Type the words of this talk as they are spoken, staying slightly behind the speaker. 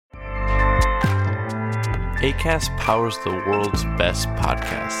Acast powers the world's best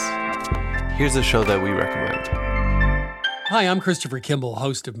podcasts. Here's a show that we recommend. Hi, I'm Christopher Kimball,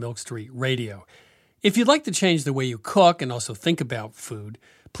 host of Milk Street Radio. If you'd like to change the way you cook and also think about food,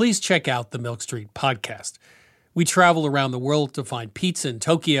 please check out the Milk Street podcast. We travel around the world to find pizza in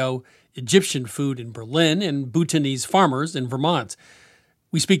Tokyo, Egyptian food in Berlin, and Bhutanese farmers in Vermont.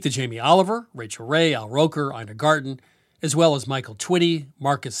 We speak to Jamie Oliver, Rachel Ray, Al Roker, Ina Garten, as well as Michael Twitty,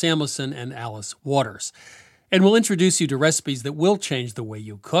 Marcus Samuelson, and Alice Waters. And we'll introduce you to recipes that will change the way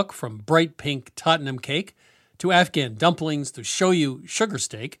you cook, from bright pink Tottenham cake to Afghan dumplings to shoyu sugar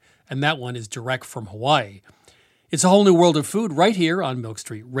steak, and that one is direct from Hawaii. It's a whole new world of food right here on Milk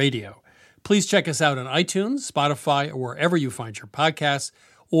Street Radio. Please check us out on iTunes, Spotify, or wherever you find your podcasts,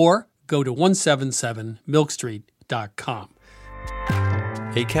 or go to 177milkstreet.com.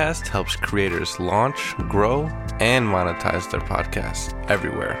 Acast helps creators launch, grow, and monetize their podcasts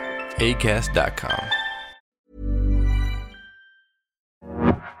everywhere. Acast.com.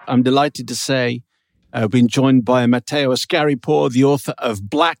 I'm delighted to say I've been joined by Mateo Askaripour, the author of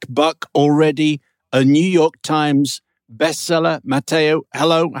Black Buck, already a New York Times bestseller. Mateo,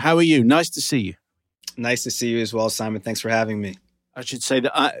 hello. How are you? Nice to see you. Nice to see you as well, Simon. Thanks for having me. I should say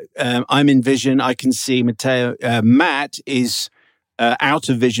that I'm in vision. I can see Mateo. Matt is out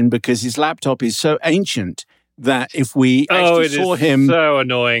of vision because his laptop is so ancient that if we actually saw him, so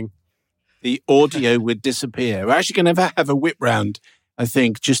annoying, the audio would disappear. We're actually going to have a whip round, I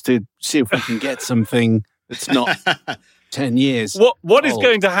think, just to see if we can get something that's not 10 years. What is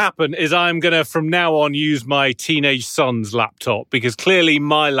going to happen is I'm going to, from now on, use my teenage son's laptop, because clearly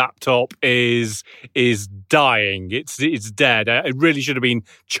my laptop is dying. It's dead. It really should have been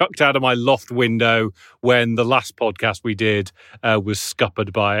chucked out of my loft window when the last podcast we did was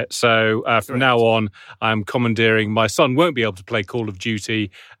scuppered by it. So from now on, I'm commandeering. My son won't be able to play Call of Duty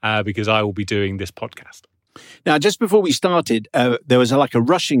because I will be doing this podcast. Now, just before we started, there was a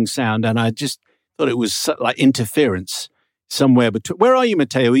rushing sound, and I just thought it was like interference somewhere between. Where are you,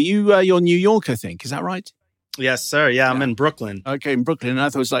 Mateo? Are you you're New York, I think. Is that right? Yes, sir. Yeah, I'm in Brooklyn. Okay, in Brooklyn. And I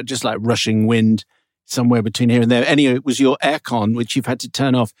thought it was just like rushing wind somewhere between here and there. Anyway, it was your aircon, which you've had to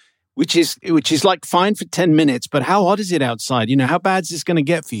turn off, which is like fine for 10 minutes. But how hot is it outside? You know, how bad is this going to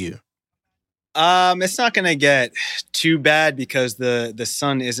get for you? It's not going to get too bad because the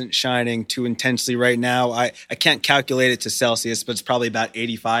sun isn't shining too intensely right now. I can't calculate it to Celsius, but it's probably about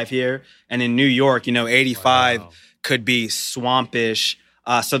 85 here. And in New York, 85 could be swampish.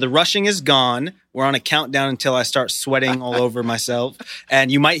 So the rushing is gone. We're on a countdown until I start sweating all over myself. And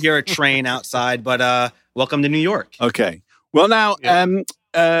you might hear a train outside, but welcome to New York. Okay. Well, now,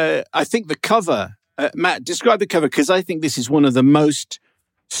 I think the cover, Matt, describe the cover, because I think this is one of the most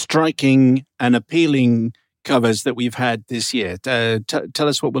striking and appealing covers that we've had this year. Tell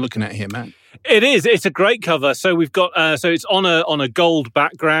us what we're looking at here, Matt. It is. It's a great cover. So we've got. So it's on a gold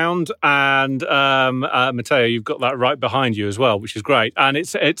background, and Mateo, you've got that right behind you as well, which is great. And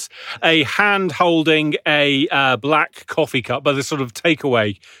it's a hand holding a black coffee cup, but a sort of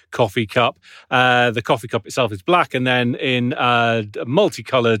takeaway coffee cup. The coffee cup itself is black, and then in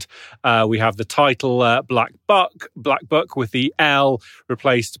multicolored, we have the title Black Buck with the L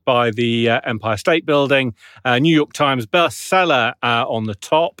replaced by the Empire State Building. New York Times bestseller on the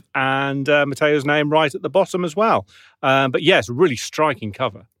top, and Mateo's name right at the bottom as well. But yes, really striking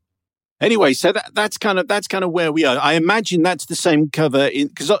cover. Anyway, so that's kind of where we are. I imagine that's the same cover,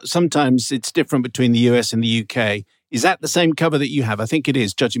 because sometimes it's different between the US and the UK. Is that the same cover that you have? I think it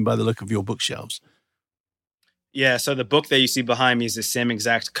is, judging by the look of your bookshelves. Yeah, so the book that you see behind me is the same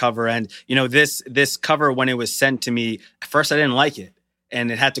exact cover. And, this cover, when it was sent to me, at first I didn't like it. And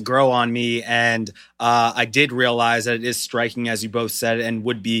it had to grow on me. And I did realize that it is striking, as you both said, and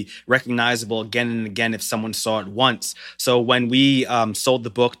would be recognizable again and again if someone saw it once. So when we sold the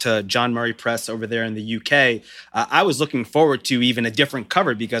book to John Murray Press over there in the UK, I was looking forward to even a different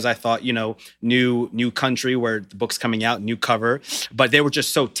cover, because I thought, new country where the book's coming out, new cover. But they were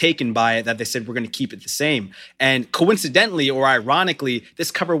just so taken by it that they said, we're going to keep it the same. And coincidentally or ironically,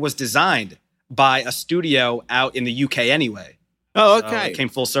 this cover was designed by a studio out in the UK anyway. Oh, okay. So it came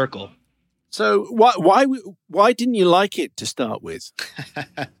full circle. So why didn't you like it to start with?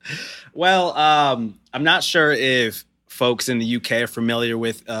 Well, I'm not sure if folks in the UK are familiar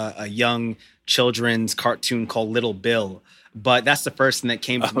with a young children's cartoon called Little Bill, but that's the first thing that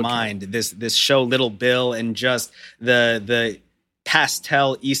came to mind. This show Little Bill, and just the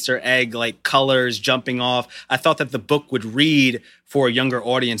pastel Easter egg like colors jumping off. I thought that the book would read for a younger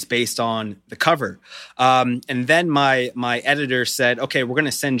audience based on the cover. And then my editor said, okay, we're going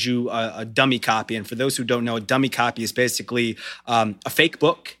to send you a dummy copy. And for those who don't know, a dummy copy is basically a fake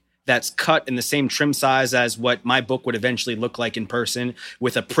book that's cut in the same trim size as what my book would eventually look like in person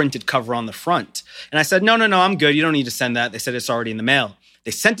with a printed cover on the front. And I said, no, I'm good. You don't need to send that. They said it's already in the mail.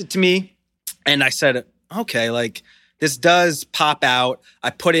 They sent it to me and I said, okay, like this does pop out. I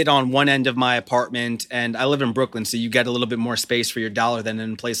put it on one end of my apartment and I live in Brooklyn. So you get a little bit more space for your dollar than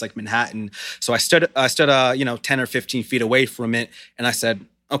in a place like Manhattan. So I stood 10 or 15 feet away from it. And I said,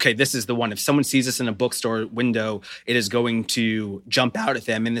 okay, this is the one. If someone sees this in a bookstore window, it is going to jump out at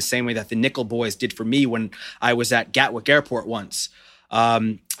them in the same way that the Nickel Boys did for me when I was at Gatwick Airport once.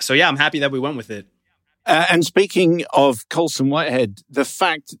 So yeah, I'm happy that we went with it. And speaking of Colson Whitehead, the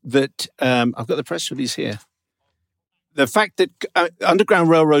fact that I've got the press release here. The fact that Underground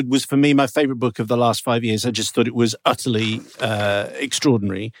Railroad was, for me, my favorite book of the last 5 years. I just thought it was utterly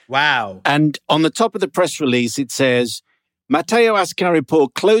extraordinary. Wow. And on the top of the press release, it says, Mateo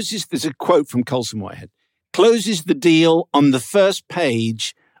Askaripour closes, there's a quote from Colson Whitehead, closes the deal on the first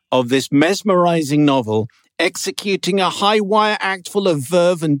page of this mesmerizing novel, executing a high wire act full of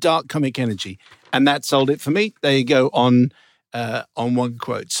verve and dark comic energy. And that sold it for me. There you go on one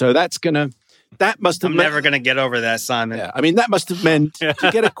quote. So that must have I'm never going to get over that, Simon. Yeah, I mean, that must have meant to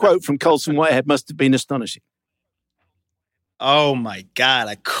get a quote from Colson Whitehead must have been astonishing. Oh my God,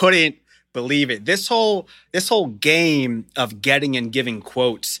 I couldn't believe it. This whole game of getting and giving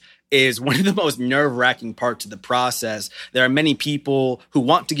quotes is one of the most nerve-wracking parts of the process. There are many people who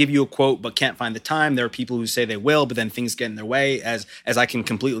want to give you a quote but can't find the time. There are people who say they will, but then things get in their way, as I can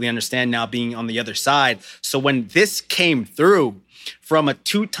completely understand now being on the other side. So when this came through from a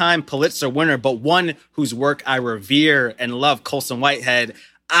 2-time Pulitzer winner, but one whose work I revere and love, Colson Whitehead,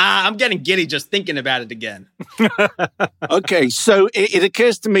 I'm getting giddy just thinking about it again. Okay, so it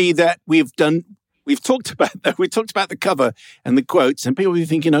occurs to me that we've talked about the cover and the quotes, and people will be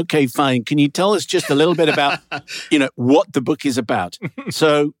thinking, okay, fine, can you tell us just a little bit about what the book is about?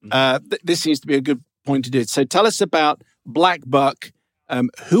 So this seems to be a good point to do it. So tell us about Black Buck.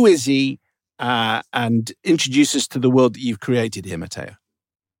 Who is he? And introduce us to the world that you've created here, Mateo.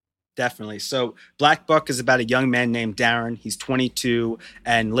 Definitely. So Black Buck is about a young man named Darren. He's 22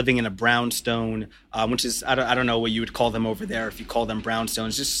 and living in a brownstone, which is, I don't know what you would call them over there if you call them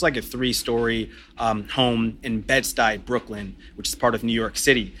brownstones. Just like a 3-story home in Bed-Stuy, Brooklyn, which is part of New York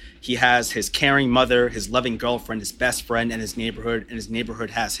City. He has his caring mother, his loving girlfriend, his best friend, and his neighborhood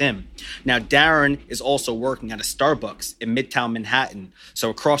has him. Now, Darren is also working at a Starbucks in Midtown Manhattan,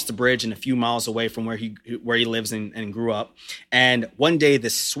 so across the bridge and a few miles away from where he lives and grew up. And one day,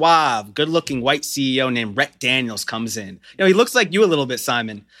 this suave, good-looking white CEO named Rhett Daniels comes in. He looks like you a little bit,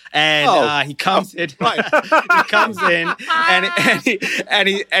 Simon. And he comes in. Right. He comes in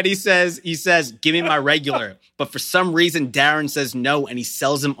and he says, "Give me my regular." But for some reason, Darren says no, and he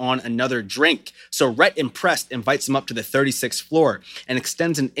sells him on another drink. So Rhett, impressed, invites him up to the 36th floor and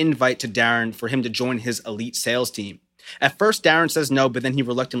extends an invite to Darren for him to join his elite sales team. At first, Darren says no, but then he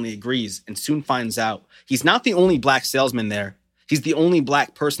reluctantly agrees and soon finds out he's not the only black salesman there. He's the only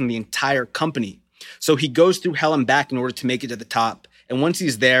black person in the entire company. So he goes through hell and back in order to make it to the top. And once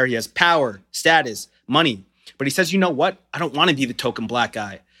he's there, he has power, status, money. But he says, you know what? I don't want to be the token black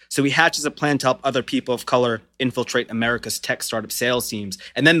guy. So he hatches a plan to help other people of color infiltrate America's tech startup sales teams,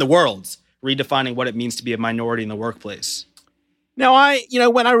 and then the world's, redefining what it means to be a minority in the workplace. Now,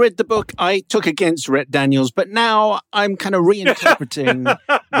 when I read the book, I took against Rhett Daniels, but now I'm kind of reinterpreting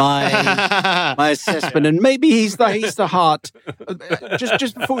my assessment, and maybe he's the heart.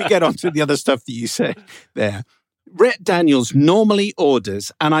 Just before we get on to the other stuff that you say there, Rhett Daniels normally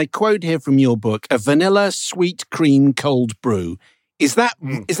orders, and I quote here from your book, a vanilla sweet cream cold brew. Is that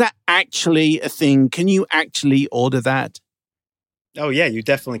actually a thing? Can you actually order that? Oh, yeah, you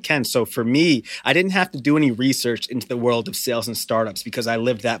definitely can. So for me, I didn't have to do any research into the world of sales and startups because I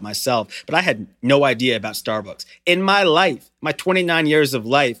lived that myself. But I had no idea about Starbucks. In my life, my 29 years of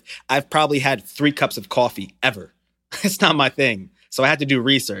life, I've probably had 3 cups of coffee ever. It's not my thing. So I had to do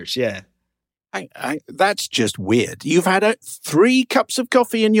research, yeah. That's just weird. You've had 3 cups of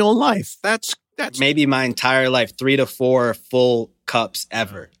coffee in your life. That's maybe my entire life, 3 to 4 full cups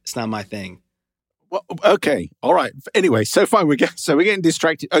ever. It's not my thing. Well, okay, all right. Anyway, so fine. We're getting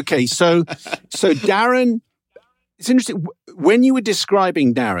distracted. Okay, so Darren, it's interesting. When you were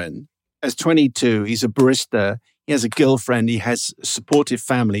describing Darren as 22, he's a barista. He has a girlfriend. He has a supportive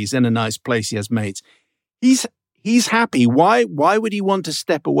family. He's in a nice place. He has mates. He's happy. Why would he want to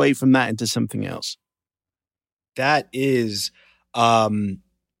step away from that into something else? That is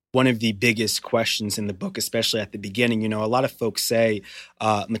one of the biggest questions in the book, especially at the beginning. A lot of folks say,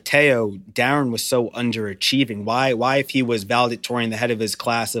 Mateo, Darren was so underachieving. Why, if he was valedictorian, the head of his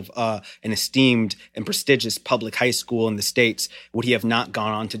class of an esteemed and prestigious public high school in the States, would he have not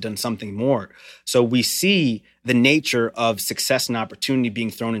gone on to done something more? So we see the nature of success and opportunity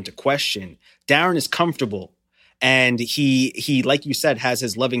being thrown into question. Darren is comfortable. And he, like you said, has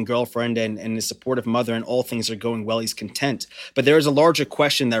his loving girlfriend and his supportive mother, and all things are going well. He's content. But there is a larger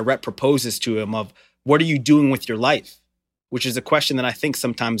question that Rhett proposes to him of, what are you doing with your life? Which is a question that I think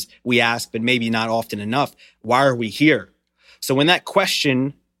sometimes we ask, but maybe not often enough. Why are we here? So when that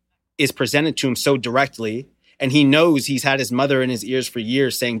question is presented to him so directly, and he knows he's had his mother in his ears for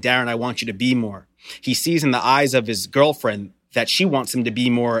years saying, Darren, I want you to be more. He sees in the eyes of his girlfriend that she wants him to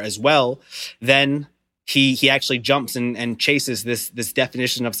be more as well. Then he actually jumps and chases this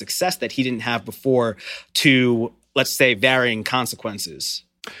definition of success that he didn't have before, to, let's say, varying consequences.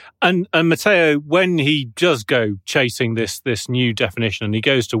 And Mateo, when he does go chasing this new definition and he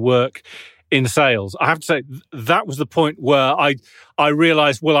goes to work in sales, I have to say that was the point where I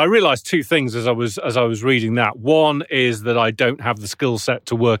realized two things as I was reading that. One is that I don't have the skill set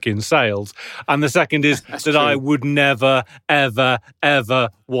to work in sales, and the second is that true. I would never, ever, ever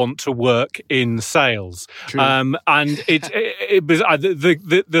want to work in sales. And it was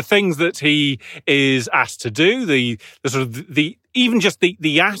the things that he is asked to do, the sort of the even just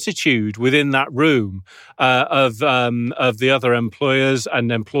the attitude within that room of the other employers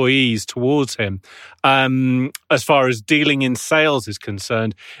and employees towards him, as far as dealing in sales is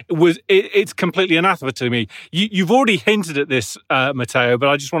concerned, it's completely anathema to me. You've already hinted at this, Mateo, but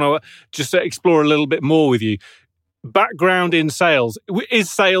I just want to just explore a little bit more with you. Background in sales.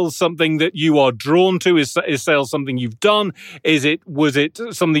 Is sales something that you are drawn to? Is sales something you've done? Was it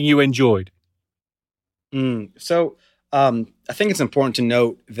something you enjoyed? So I think it's important to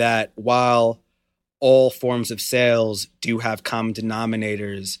note that while all forms of sales do have common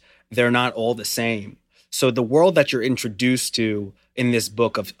denominators, they're not all the same. So the world that you're introduced to in this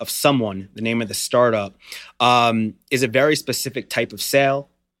book of Someone, the name of the startup, is a very specific type of sale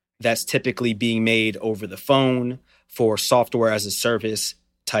that's typically being made over the phone for software as a service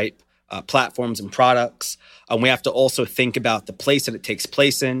type platforms and products. We have to also think about the place that it takes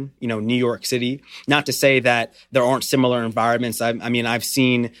place in, New York City. Not to say that there aren't similar environments. I mean, I've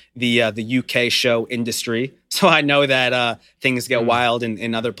seen the UK show Industry, so I know that things get wild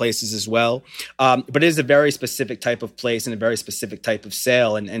in other places as well. But it is a very specific type of place and a very specific type of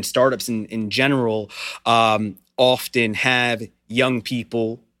sale. And startups in general often have young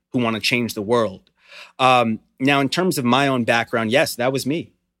people who want to change the world. Now, in terms of my own background, yes, that was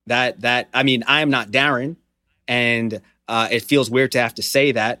me. I mean, I am not Darren, and it feels weird to have to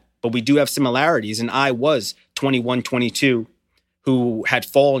say that, but we do have similarities. And I was 21, 22, who had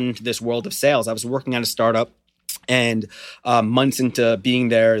fallen into this world of sales. I was working at a startup, and months into being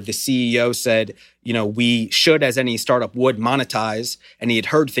there, the CEO said, we should, as any startup would, monetize. And he had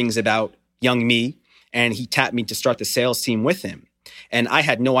heard things about young me, and he tapped me to start the sales team with him. And I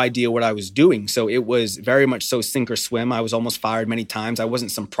had no idea what I was doing. So it was very much so sink or swim. I was almost fired many times. I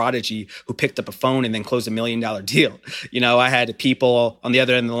wasn't some prodigy who picked up a phone and then closed $1 million deal. I had people on the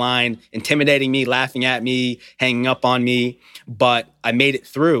other end of the line intimidating me, laughing at me, hanging up on me. But I made it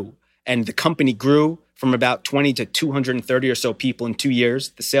through. And the company grew from about 20 to 230 or so people in 2 years.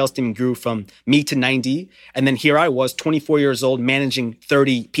 The sales team grew from me to 90. And then here I was, 24 years old, managing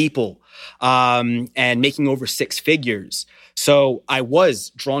 30 people and making over 6 figures. So I was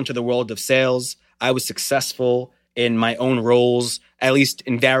drawn to the world of sales. I was successful in my own roles, at least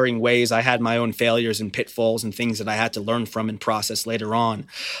in varying ways. I had my own failures and pitfalls and things that I had to learn from and process later on.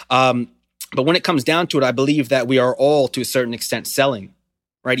 But when it comes down to it, I believe that we are all, to a certain extent, selling,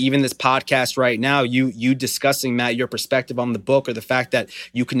 right? Even this podcast right now, you discussing, Matt, your perspective on the book, or the fact that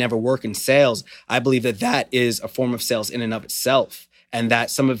you can never work in sales. I believe that is a form of sales in and of itself. And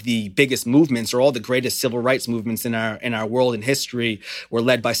that some of the biggest movements, or all the greatest civil rights movements in our world and history, were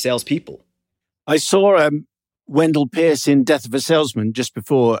led by salespeople. I saw Wendell Pierce in Death of a Salesman just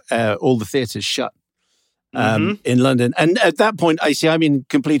before all the theatres shut in London. And at that point, I'm in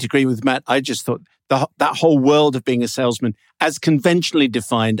complete agreement with Matt. I just thought that whole world of being a salesman, as conventionally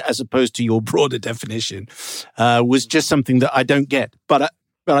defined, as opposed to your broader definition, was just something that I don't get. But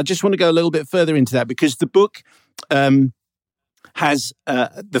I just want to go a little bit further into that, because the book has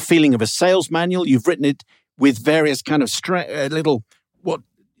the feeling of a sales manual. You've written it with various kind of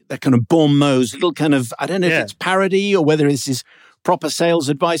they're kind of bon mots, little kind of, I don't know if it's parody or whether this is proper sales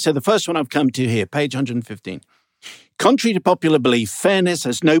advice. So the first one I've come to here, page 115. Contrary to popular belief, fairness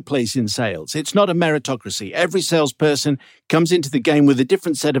has no place in sales. It's not a meritocracy. Every salesperson comes into the game with a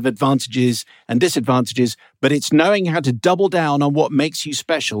different set of advantages and disadvantages, but it's knowing how to double down on what makes you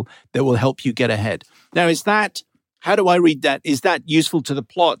special that will help you get ahead. Now, how do I read that? Is that useful to the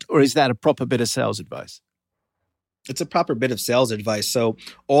plot, or is that a proper bit of sales advice? It's a proper bit of sales advice. So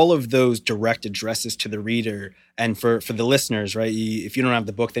all of those direct addresses to the reader, and for the listeners, right? If you don't have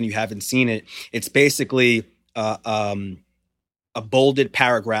the book, then you haven't seen it. It's basically a bolded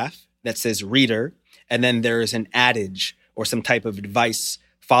paragraph that says reader, and then there's an adage or some type of advice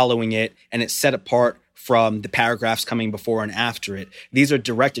following it, and it's set apart from the paragraphs coming before and after it. These are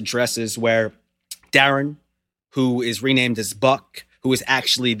direct addresses where Darren, who is renamed as Buck, who is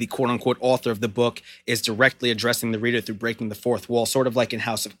actually the quote-unquote author of the book, is directly addressing the reader through breaking the fourth wall, sort of like in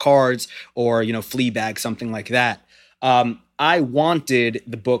House of Cards or, Fleabag, something like that. I wanted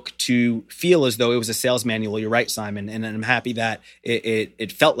the book to feel as though it was a sales manual. You're right, Simon, and I'm happy that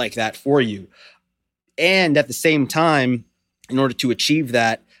it felt like that for you. And at the same time, in order to achieve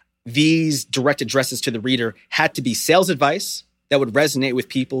that, these direct addresses to the reader had to be sales advice that would resonate with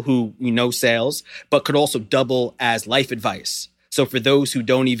people who know sales, but could also double as life advice. So for those who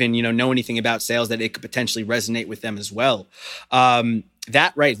don't even know anything about sales, that it could potentially resonate with them as well.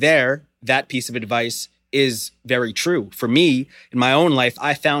 That right there, that piece of advice is very true. For me, in my own life,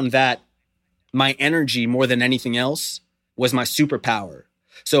 I found that my energy more than anything else was my superpower.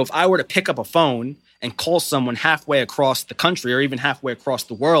 So if I were to pick up a phone and call someone halfway across the country or even halfway across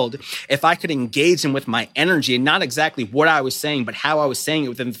the world, if I could engage them with my energy and not exactly what I was saying, but how I was saying it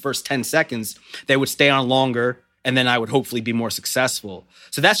within the first 10 seconds, they would stay on longer, and then I would hopefully be more successful.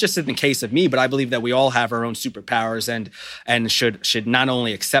 So that's just in the case of me, but I believe that we all have our own superpowers and should not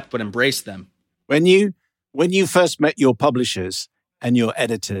only accept but embrace them. When you first met your publishers and your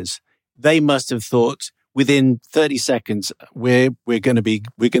editors, they must have thought within 30 seconds we're going to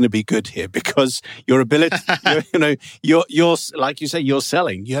be good here, because your ability, you're like you say, you're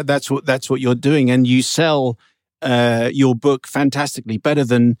selling. Yeah, that's what you're doing, and you sell your book fantastically, better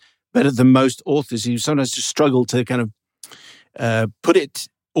than most authors. You sometimes just struggle to kind of put it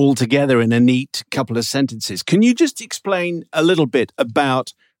all together in a neat couple of sentences. Can you just explain a little bit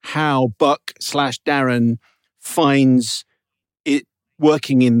about how Buck/Darren finds it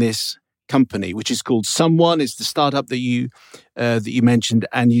working in this company, which is called Someone? It's the startup that you mentioned,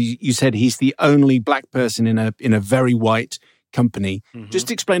 and you said he's the only black person in a very white company. Mm-hmm.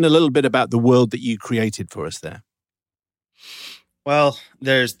 Just explain a little bit about the world that you created for us there. Well,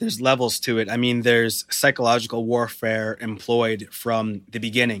 there's levels to it. I mean, there's psychological warfare employed from the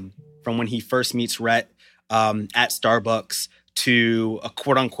beginning, from when he first meets Rhett at Starbucks to a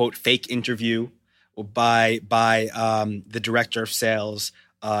quote unquote fake interview by the director of sales,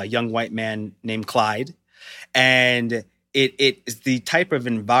 a young white man named Clyde. And it is the type of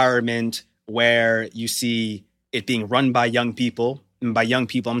environment where you see it being run by young people. And by young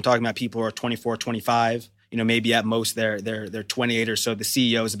people, I'm talking about people who are 24, 25. Maybe at most they're 28 or so. The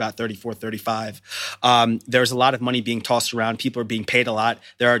CEO is about 34, 35. There's a lot of money being tossed around. People are being paid a lot.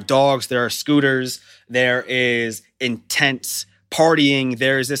 There are dogs. There are scooters. There is intense partying.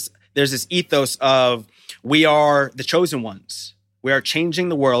 There's this ethos of we are the chosen ones. We are changing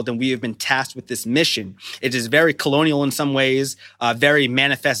the world, and we have been tasked with this mission. It is very colonial in some ways, very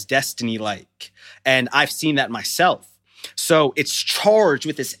manifest destiny-like. And I've seen that myself. So it's charged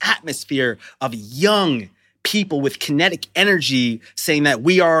with this atmosphere of young people with kinetic energy saying that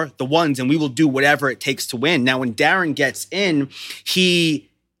we are the ones and we will do whatever it takes to win. Now, when Darren gets in,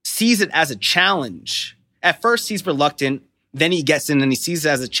 he sees it as a challenge. At first, he's reluctant. Then he gets in and he sees it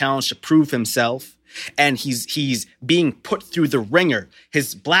as a challenge to prove himself. And he's being put through the ringer.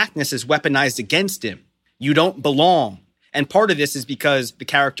 His blackness is weaponized against him. You don't belong. And part of this is because the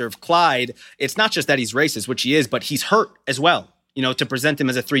character of Clyde, it's not just that he's racist, which he is, but he's hurt as well. To present him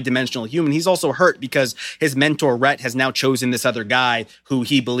as a three-dimensional human. He's also hurt because his mentor, Rhett, has now chosen this other guy who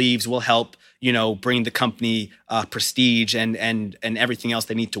he believes will help, bring the company prestige and everything else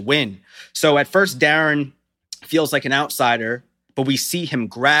they need to win. So at first, Darren feels like an outsider, but we see him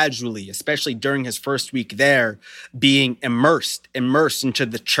gradually, especially during his first week there, being immersed into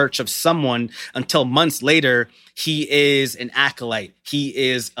the church of someone until months later, he is an acolyte. He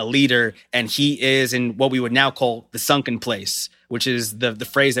is a leader, and he is in what we would now call the sunken place, which is the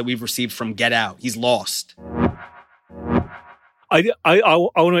phrase that we've received from Get Out. He's lost. I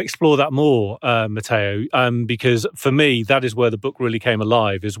want to explore that more, Mateo, because for me that is where the book really came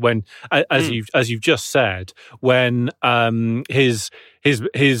alive. Is when, as you've just said, when his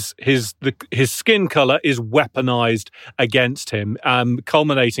skin color is weaponized against him,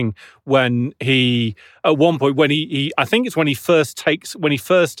 culminating when he at one point when he I think it's when he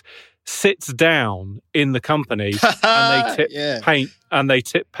first sits down in the company and they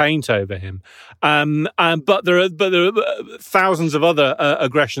tip paint over him. But there are thousands of other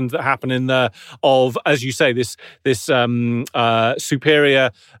aggressions that happen in there of, as you say, this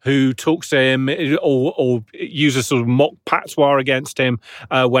superior who talks to him or uses sort of mock patois against him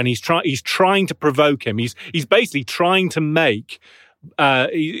when he's trying to provoke him. He's basically trying to make.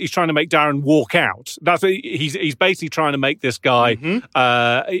 He's trying to make Darren walk out. He's basically trying to make this guy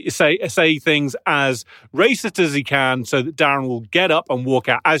say things as racist as he can, so that Darren will get up and walk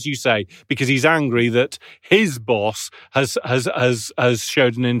out, as you say, because he's angry that his boss has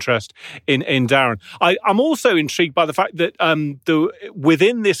showed an interest in Darren. I'm also intrigued by the fact that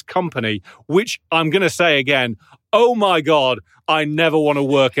within this company, which I'm going to say again, oh my God, I never want to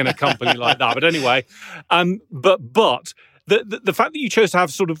work in a company like that. But anyway, but. The fact that you chose to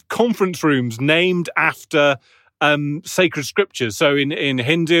have sort of conference rooms named after sacred scriptures, so in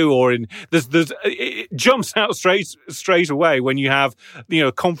Hindu or in it jumps out straight away when you have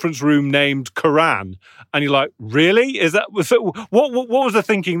a conference room named Quran, and you're like, really? Is that so? What was the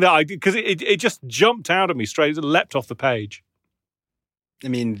thinking that because it just jumped out at me straight, it leapt off the page. I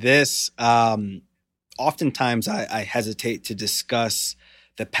mean, this oftentimes I hesitate to discuss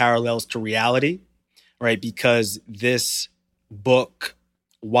the parallels to reality, right? Because this book,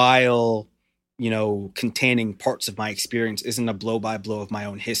 while containing parts of my experience, isn't a blow by blow of my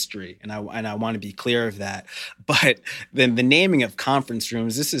own history, and I want to be clear of that. But the naming of conference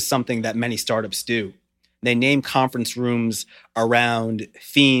rooms, this is something that many startups do. They name conference rooms around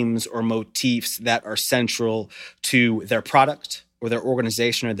themes or motifs that are central to their product or their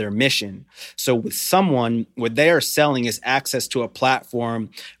organization or their mission. So with someone, what they are selling is access to a platform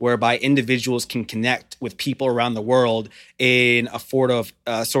whereby individuals can connect with people around the world in a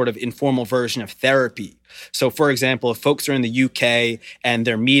sort of informal version of therapy. So, for example, if folks are in the UK and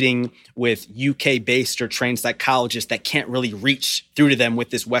they're meeting with UK-based or trained psychologists that can't really reach through to them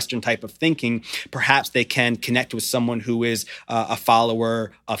with this Western type of thinking, perhaps they can connect with someone who is a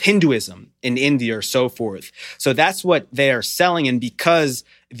follower of Hinduism in India or so forth. So that's what they are selling. And because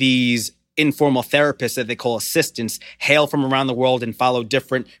these informal therapists that they call assistants hail from around the world and follow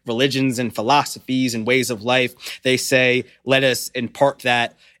different religions and philosophies and ways of life, they say, let us impart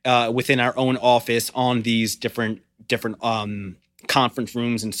that within our own office on these different conference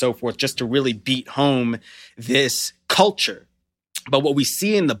rooms and so forth, just to really beat home this culture. But what we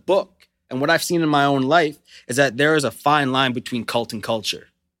see in the book and what I've seen in my own life is that there is a fine line between cult and culture.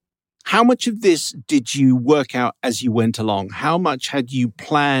 How much of this did you work out as you went along? How much had you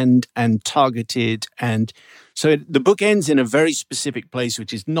planned and targeted? And so the book ends in a very specific place,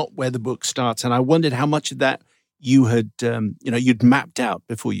 which is not where the book starts. And I wondered how much of that you had, you'd mapped out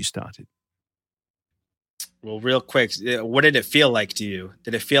before you started. Well, real quick, what did it feel like to you?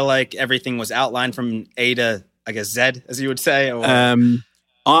 Did it feel like everything was outlined from A to, I guess, Z, as you would say? Or?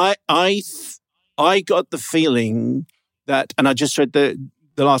 I got the feeling that, and I just read the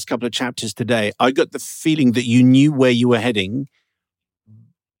last couple of chapters today, I got the feeling that you knew where you were heading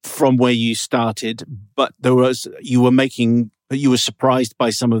from where you started, but you were surprised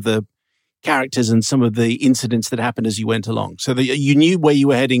by some of the characters and some of the incidents that happened as you went along. So that you knew where you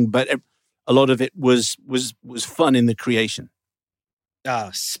were heading, but a lot of it was fun in the creation.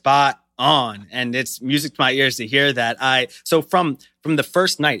 Spot on. And it's music to my ears to hear that. So from the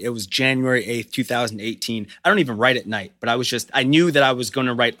first night, it was January 8th, 2018. I don't even write at night, but I knew that I was going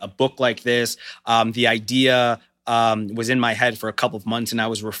to write a book like this. The idea was in my head for a couple of months, and I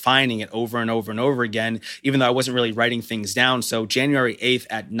was refining it over and over and over again, even though I wasn't really writing things down. So January 8th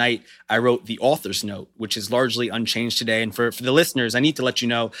at night, I wrote the author's note, which is largely unchanged today. And for the listeners, I need to let you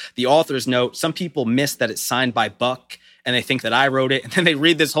know, the author's note, some people miss that it's signed by Buck, and they think that I wrote it, and then they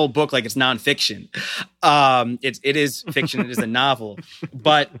read this whole book like it's nonfiction. It is fiction. It is a novel.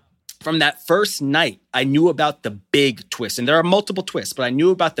 But from that first night, I knew about the big twist. And there are multiple twists, but I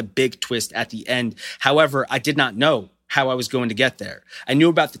knew about the big twist at the end. However, I did not know how I was going to get there. I knew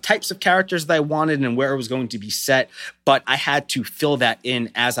about the types of characters that I wanted and where it was going to be set, but I had to fill that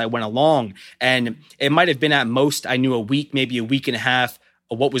in as I went along. And it might have been at most, I knew a week, maybe a week and a half,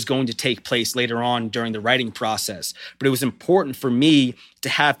 of what was going to take place later on during the writing process. But it was important for me to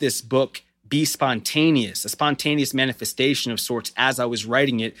have this book be spontaneous, a spontaneous manifestation of sorts as I was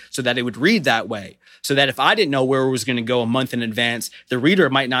writing it, so that it would read that way. So that if I didn't know where it was going to go a month in advance, the reader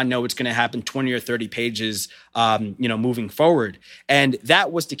might not know what's going to happen 20 or 30 pages, moving forward. And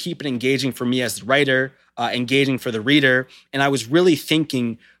that was to keep it engaging for me as the writer, engaging for the reader. And I was really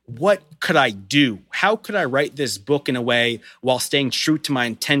thinking, what could I do? How could I write this book in a way while staying true to my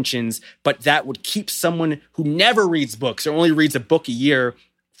intentions, but that would keep someone who never reads books or only reads a book a year,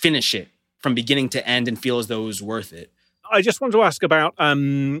 finish it from beginning to end and feel as though it was worth it? I just want to ask about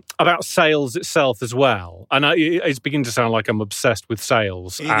sales itself as well. And it's beginning to sound like I'm obsessed with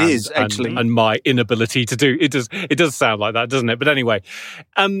sales. It is, actually. And my inability to do it. It does sound like that, doesn't it? But anyway,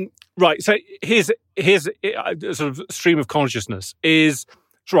 right. So here's a sort of stream of consciousness is,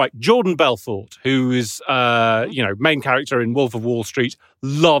 right, Jordan Belfort, who is, main character in Wolf of Wall Street,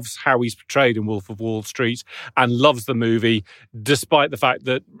 loves how he's portrayed in Wolf of Wall Street and loves the movie, despite the fact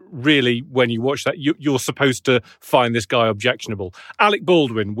that really, when you watch that, you're supposed to find this guy objectionable. Alec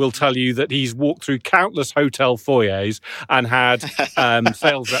Baldwin will tell you that he's walked through countless hotel foyers and had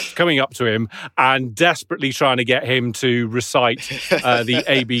sales reps coming up to him and desperately trying to get him to recite the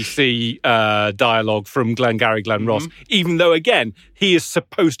ABC dialogue from Glengarry Glen Ross, even though, again, he is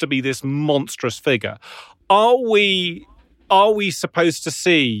supposed to be this monstrous figure. Are we supposed to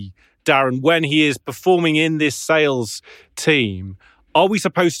see, Darren, when he is performing in this sales team, are we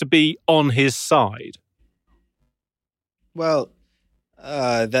supposed to be on his side? Well,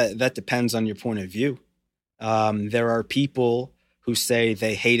 that depends on your point of view. There are people who say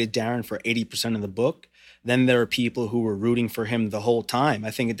they hated Darren for 80% of the book. Then there are people who were rooting for him the whole time.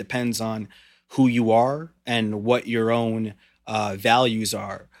 I think it depends on who you are and what your own values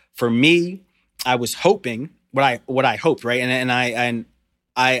are. For me, I was hoping what I hoped, right? And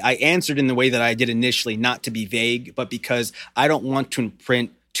I answered in the way that I did initially, not to be vague, but because I don't want to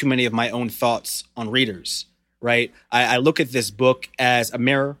imprint too many of my own thoughts on readers, right? I look at this book as a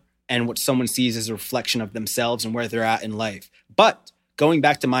mirror, and what someone sees is a reflection of themselves and where they're at in life. But going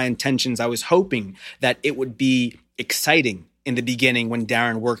back to my intentions, I was hoping that it would be exciting in the beginning when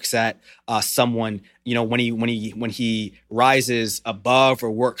Darren works at someone, when he rises above or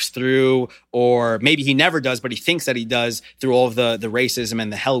works through, or maybe he never does, but he thinks that he does through all of the racism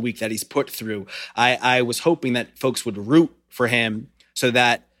and the hell week that he's put through. I was hoping that folks would root for him so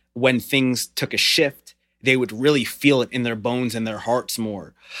that when things took a shift, they would really feel it in their bones and their hearts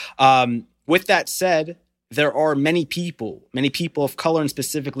more. With that said, there are many people of color and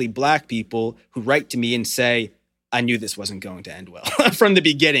specifically Black people who write to me and say, I knew this wasn't going to end well from the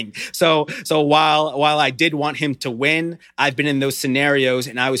beginning. So while I did want him to win, I've been in those scenarios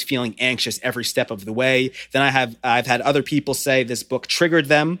and I was feeling anxious every step of the way. Then I've had other people say this book triggered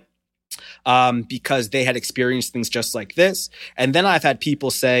them because they had experienced things just like this. And then I've had people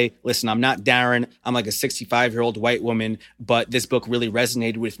say, listen, I'm not Darren. I'm like a 65-year-old white woman, but this book really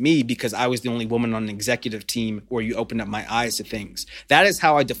resonated with me because I was the only woman on an executive team where you opened up my eyes to things. That is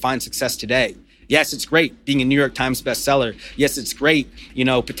how I define success today. Yes, it's great being a New York Times bestseller. Yes, it's great,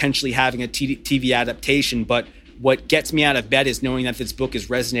 potentially having a TV adaptation. But what gets me out of bed is knowing that this book is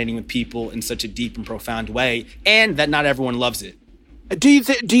resonating with people in such a deep and profound way, and that not everyone loves it. Do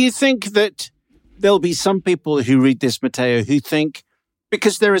you think that there'll be some people who read this, Mateo, who think,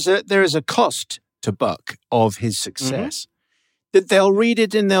 because there is a cost to Buck of his success, that they'll read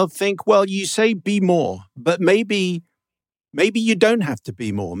it and they'll think, well, you say be more, but maybe you don't have to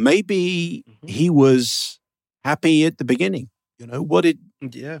be more. Maybe he was happy at the beginning. Maybe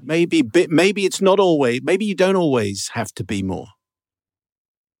it's not always, maybe you don't always have to be more.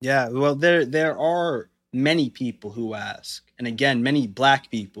 Yeah, well, there are many people who ask, and again, many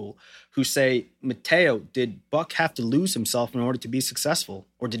Black people who say, Mateo, did Buck have to lose himself in order to be successful?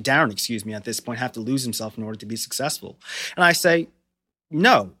 Or did Darren, at this point, have to lose himself in order to be successful? And I say,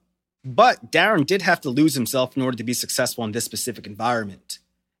 no. But Darren did have to lose himself in order to be successful in this specific environment.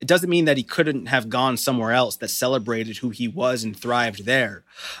 It doesn't mean that he couldn't have gone somewhere else that celebrated who he was and thrived there.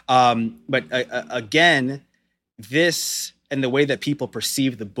 But again, this and the way that people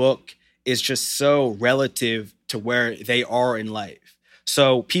perceive the book is just so relative to where they are in life.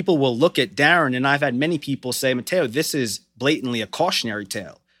 So people will look at Darren, and I've had many people say, Mateo, this is blatantly a cautionary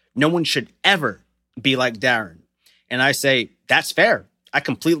tale. No one should ever be like Darren. And I say, that's fair. I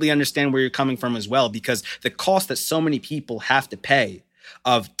completely understand where you're coming from as well, because the cost that so many people have to pay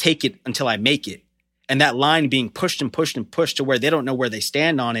of take it until I make it, and that line being pushed and pushed and pushed to where they don't know where they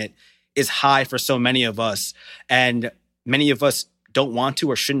stand on it, is high for so many of us. And many of us don't want to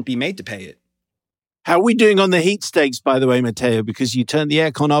or shouldn't be made to pay it. How are we doing on the heat stakes, by the way, Mateo? Because you turned the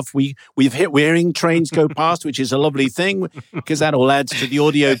aircon off. We're hearing trains go past, which is a lovely thing because that all adds to the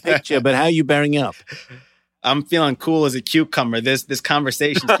audio picture. But how are you bearing up? I'm feeling cool as a cucumber. This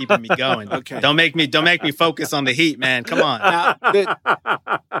conversation's keeping me going. Okay. Don't make me focus on the heat, man. Come on.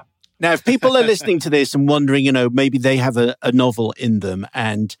 Now, if people are listening to this and wondering, maybe they have a novel in them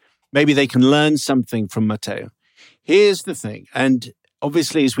and maybe they can learn something from Mateo. Here's the thing. And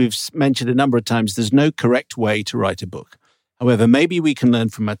obviously, as we've mentioned a number of times, there's no correct way to write a book. However, maybe we can learn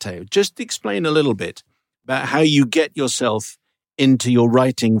from Mateo. Just explain a little bit about how you get yourself into your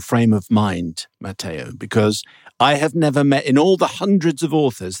writing frame of mind, Mateo, because I have never met, in all the hundreds of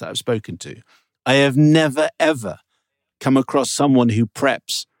authors that I've spoken to, I have never, ever come across someone who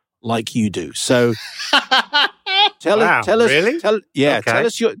preps like you do. So tell us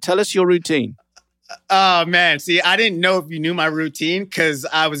your routine. Oh, man. See, I didn't know if you knew my routine because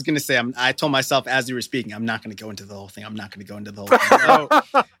I was going to say, I told myself as you were speaking, I'm not going to go into the whole thing.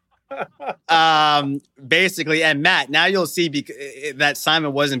 Basically, and Matt, now you'll see that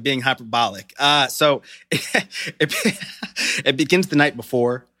Simon wasn't being hyperbolic. So it begins the night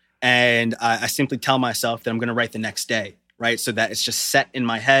before, and I simply tell myself that I'm going to write the next day. Right? So that it's just set in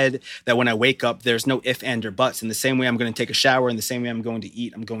my head that when I wake up, there's no if, and, or buts. In the same way I'm going to take a shower, in the same way I'm going to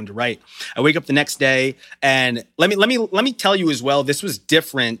eat, I'm going to write. I wake up the next day, and let me tell you as well, this was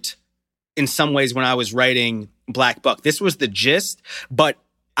different in some ways when I was writing Black Buck. This was the gist, but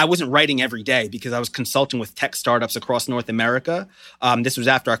I wasn't writing every day because I was consulting with tech startups across North America. This was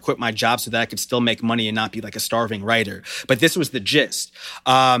after I quit my job so that I could still make money and not be like a starving writer. But this was the gist.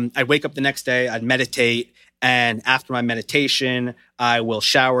 I'd wake up the next day, I'd meditate, and after my meditation, I will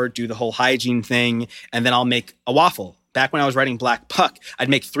shower, do the whole hygiene thing, and then I'll make a waffle. Back when I was writing Black Buck, I'd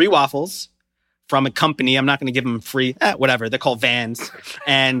make 3 waffles from a company. I'm not going to give them free, whatever. They're called Vans.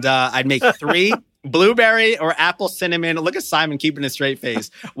 And I'd make 3 blueberry or apple cinnamon, look at Simon keeping a straight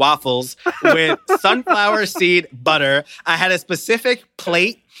face, waffles with sunflower seed butter. I had a specific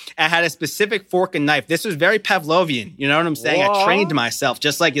plate. I had a specific fork and knife. This was very Pavlovian. You know what I'm saying? What? I trained myself,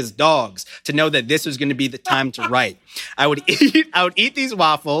 just like his dogs, to know that this was going to be the time to write. I would eat these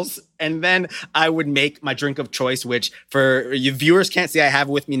waffles, and then I would make my drink of choice, which for you viewers can't see I have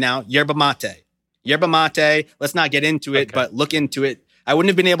it with me now, yerba mate. Yerba mate, let's not get into it, but look into it. I wouldn't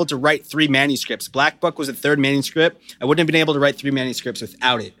have been able to write 3 manuscripts. Black Buck was the 3rd manuscript. I wouldn't have been able to write 3 manuscripts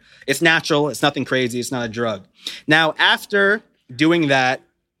without it. It's natural. It's nothing crazy. It's not a drug. Now, after doing that,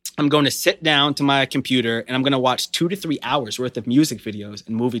 I'm going to sit down to my computer and I'm going to watch 2 to 3 hours worth of music videos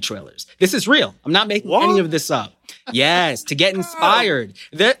and movie trailers. This is real. I'm not making any of this up. Yes, to get inspired.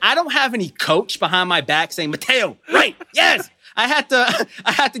 I don't have any coach behind my back saying, Mateo, right, yes. I had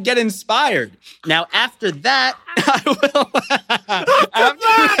to get inspired. Now, after that, I will. Oh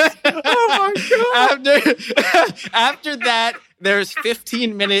my God. After that, there's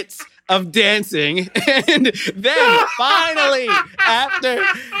 15 minutes of dancing, and then finally, after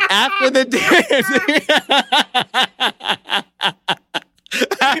the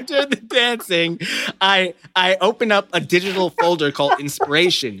dancing, I open up a digital folder called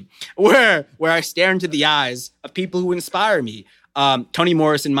Inspiration, where I stare into the eyes of people who inspire me. Toni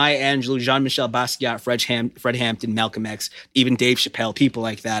Morrison, Maya Angelou, Jean-Michel Basquiat, Fred Hampton, Malcolm X, even Dave Chappelle, people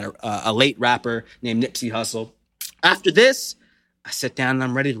like that, or a late rapper named Nipsey Hussle. After this, I sit down and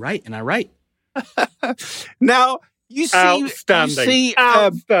I'm ready to write, and I write. Now, you see,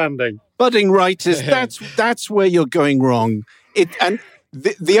 outstanding. Budding writers, that's where you're going wrong.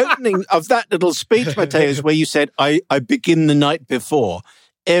 The opening of that little speech, Mateo, is where you said, I begin the night before.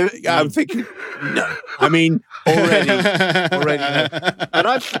 I'm thinking, no, I mean, already. No. And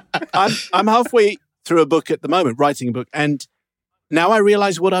I'm halfway through a book at the moment, writing a book, and now I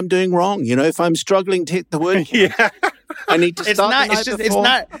realize what I'm doing wrong. You know, if I'm struggling to hit the word, I need to start the night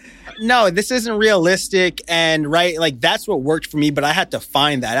before. No, this isn't realistic, and right, like that's what worked for me, but I had to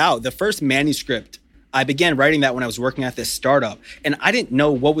find that out. The first manuscript, I began writing that when I was working at this startup, and I didn't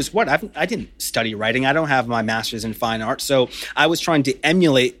know what was what. I didn't study writing. I don't have my master's in fine art, so I was trying to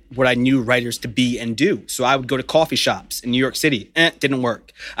emulate what I knew writers to be and do. So I would go to coffee shops in New York City. Didn't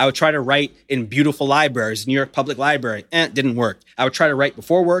work. I would try to write in beautiful libraries, New York Public Library. Didn't work. I would try to write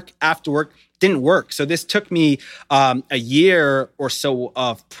before work, after work. Didn't work. So this took me a year or so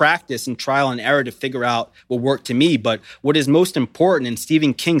of practice and trial and error to figure out what worked to me. But what is most important, and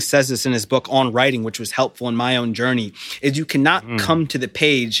Stephen King says this in his book On Writing, which was helpful in my own journey, is you cannot come to the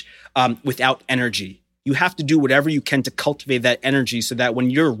page without energy. You have to do whatever you can to cultivate that energy so that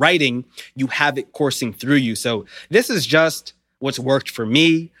when you're writing, you have it coursing through you. So this is just what's worked for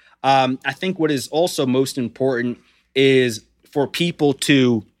me. I think what is also most important is for people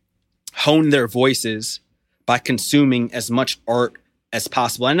to hone their voices by consuming as much art as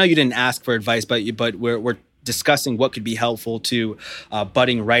possible. I know you didn't ask for advice, but we're discussing what could be helpful to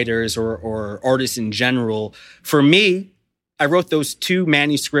budding writers or artists in general. For me, I wrote those 2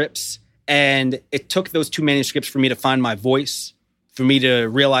 manuscripts, and it took those 2 manuscripts for me to find my voice, for me to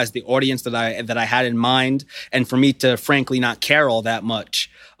realize the audience that I had in mind, and for me to frankly not care all that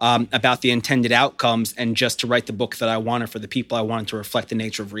much about the intended outcomes, and just to write the book that I wanted for the people I wanted, to reflect the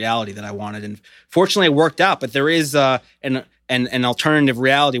nature of reality that I wanted. And fortunately, it worked out. But there is an alternative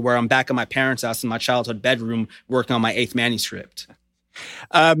reality where I'm back at my parents' house in my childhood bedroom working on my 8th manuscript.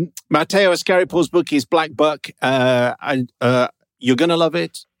 Mateo Askaripour's book is Black Buck. You're going to love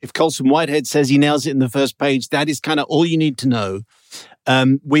it. If Colson Whitehead says he nails it in the first page, that is kind of all you need to know.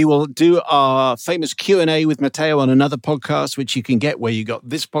 We will do our famous Q&A with Mateo on another podcast, which you can get where you got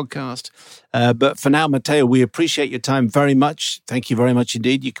this podcast. But for now, Mateo, we appreciate your time very much. Thank you very much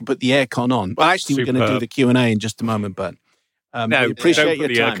indeed. You can put the aircon on. Well, actually, we're going to do the Q&A in just a moment, but no, we appreciate don't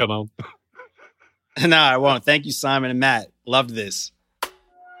put your the time. aircon on. No, I won't. Thank you, Simon and Matt. Loved this.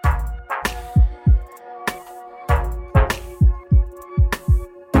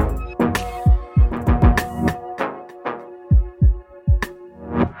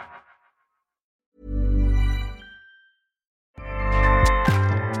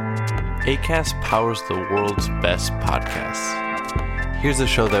 Acast powers the world's best podcasts. Here's a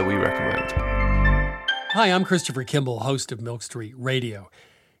show that we recommend. Hi, I'm Christopher Kimball, host of Milk Street Radio.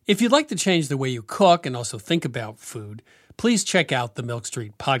 If you'd like to change the way you cook and also think about food, please check out the Milk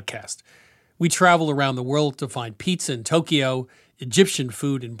Street podcast. We travel around the world to find pizza in Tokyo, Egyptian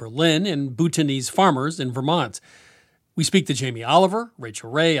food in Berlin, and Bhutanese farmers in Vermont. We speak to Jamie Oliver, Rachel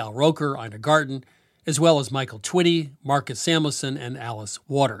Ray, Al Roker, Ina Garten, as well as Michael Twitty, Marcus Samuelson, and Alice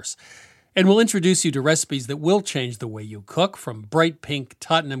Waters. And we'll introduce you to recipes that will change the way you cook, from bright pink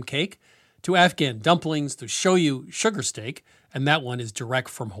Tottenham cake to Afghan dumplings to shoyu sugar steak, and that one is direct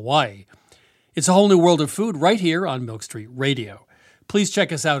from Hawaii. It's a whole new world of food right here on Milk Street Radio. Please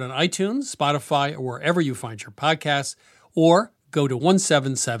check us out on iTunes, Spotify, or wherever you find your podcasts, or go to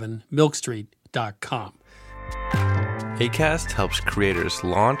 177milkstreet.com. Acast helps creators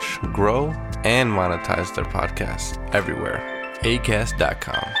launch, grow, and monetize their podcasts everywhere.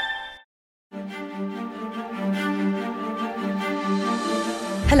 Acast.com.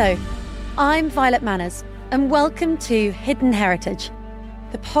 Hello, I'm Violet Manners, and welcome to Hidden Heritage,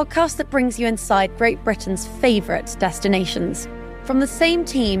 the podcast that brings you inside Great Britain's favourite destinations. From the same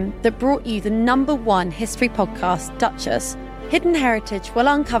team that brought you the #1 history podcast, Duchess, Hidden Heritage will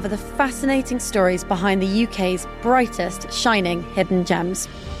uncover the fascinating stories behind the UK's brightest shining hidden gems.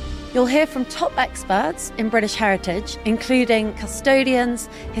 You'll hear from top experts in British heritage, including custodians,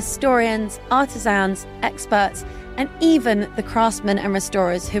 historians, artisans, experts, and even the craftsmen and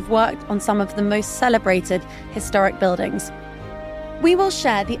restorers who've worked on some of the most celebrated historic buildings. We will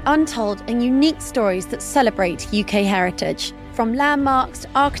share the untold and unique stories that celebrate UK heritage, from landmarks to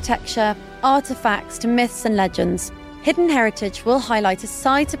architecture, artefacts to myths and legends. Hidden Heritage will highlight a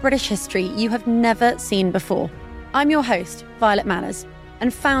side to British history you have never seen before. I'm your host, Violet Manners,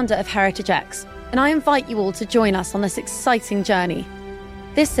 and founder of Heritage X, and I invite you all to join us on this exciting journey.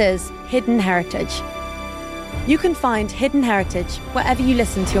 This is Hidden Heritage. You can find Hidden Heritage wherever you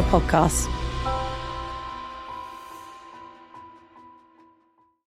listen to your podcasts.